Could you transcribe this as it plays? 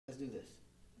do this.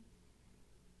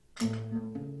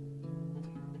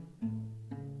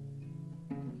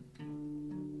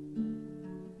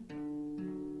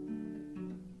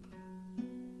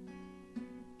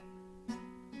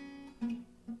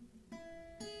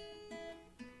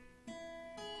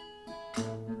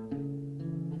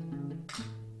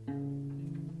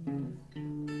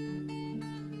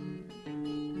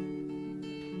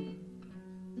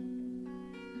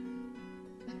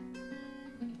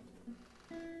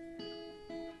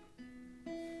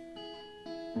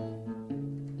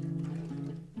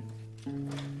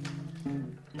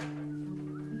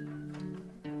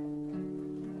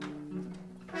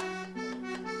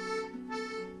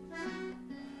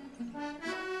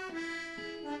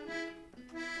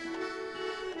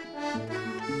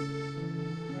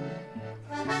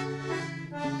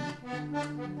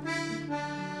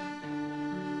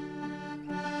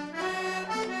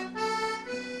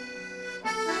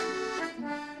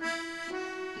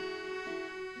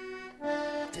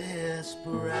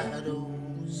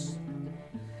 Desperadoes,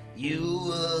 you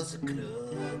was a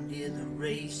club near the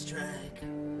racetrack.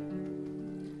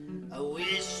 I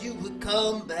wish you would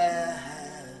come back.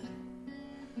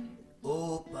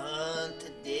 Open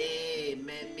today,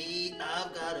 man, me,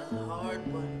 I've got a hard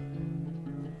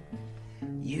one.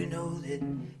 You know that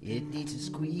it needs a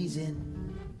squeezing.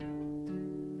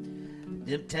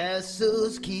 Them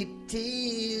tassels keep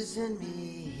teasing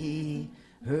me,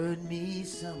 hurt me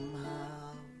somehow.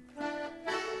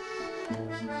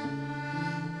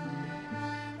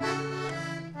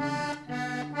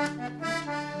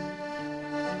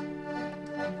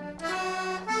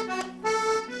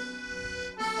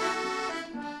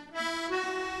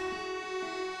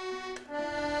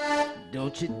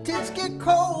 Don't your tits get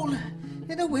cold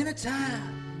in the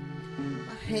wintertime?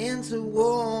 My hands are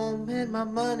warm and my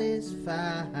money's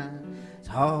fine. It's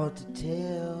hard to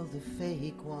tell the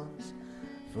fake ones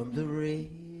from the real.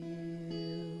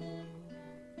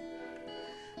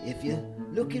 If you're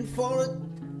looking for a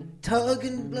tug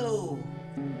and blow,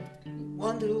 you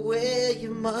wonder where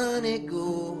your money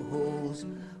goes.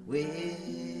 Well,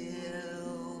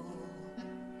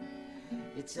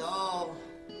 it's all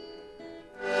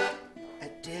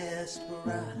at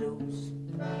Desperadoes.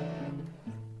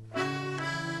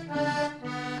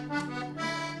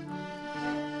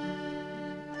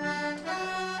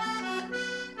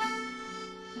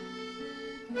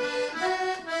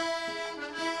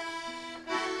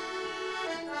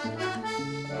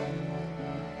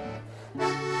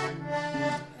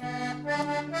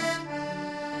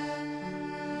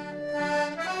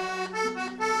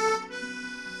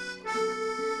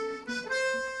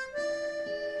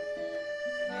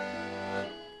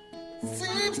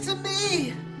 Seems to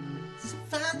me some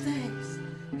fine things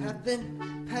have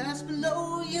been passed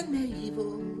below your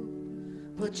navel,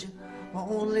 but you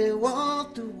only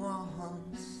want the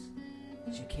ones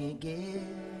that you can't get.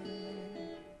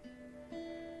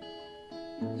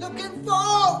 Looking for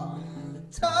a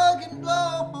tug and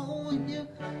blow, you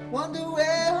wonder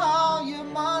where all your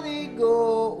money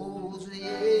goes.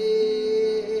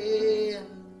 Yes,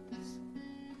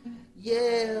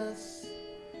 yes.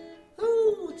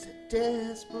 Ooh, it's a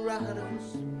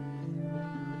Desperadoes.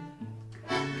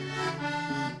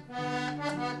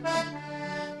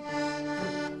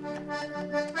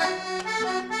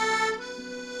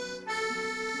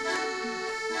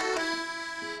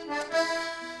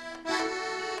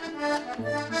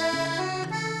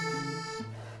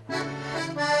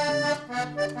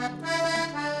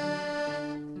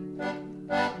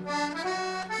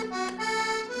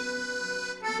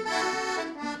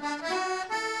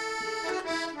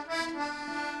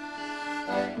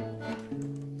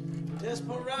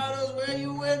 Desperadoes, where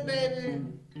you went, baby?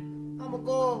 I'ma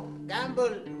go gamble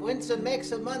and win some, make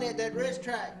some money at that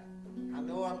racetrack. I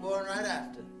know I'm going right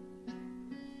after.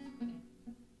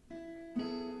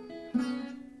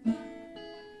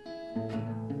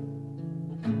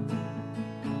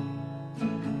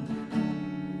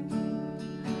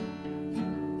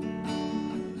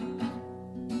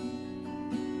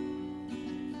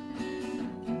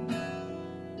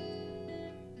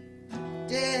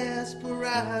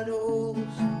 Desperadoes,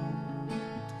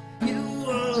 you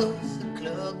was the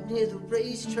club near the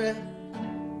racetrack.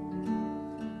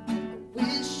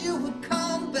 Wish you would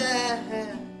come back.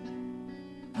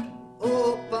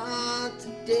 Open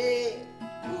today.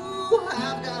 Ooh,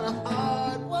 I've got a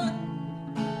hard one.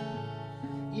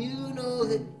 You know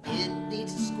that it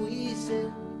needs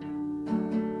squeezing.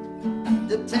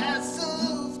 The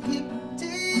tassels keep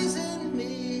teasing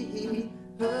me,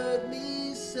 hurt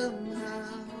me somehow.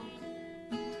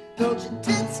 Don't your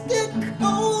tits get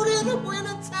cold in the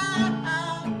wintertime?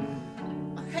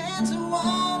 My hands are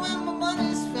warm when my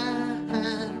money's fine.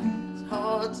 It's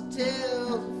hard to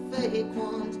tell the fake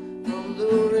ones from the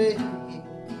real.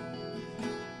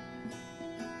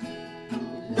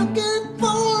 Looking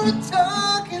for a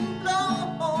tuck and blow.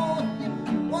 You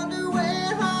wonder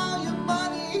where all your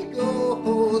money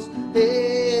goes.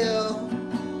 Hell,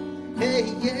 hey,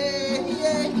 yeah,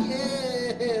 yeah,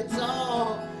 yeah, it's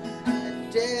all a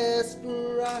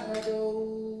desperado.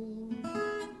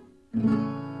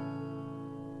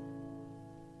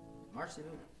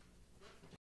 Marcy.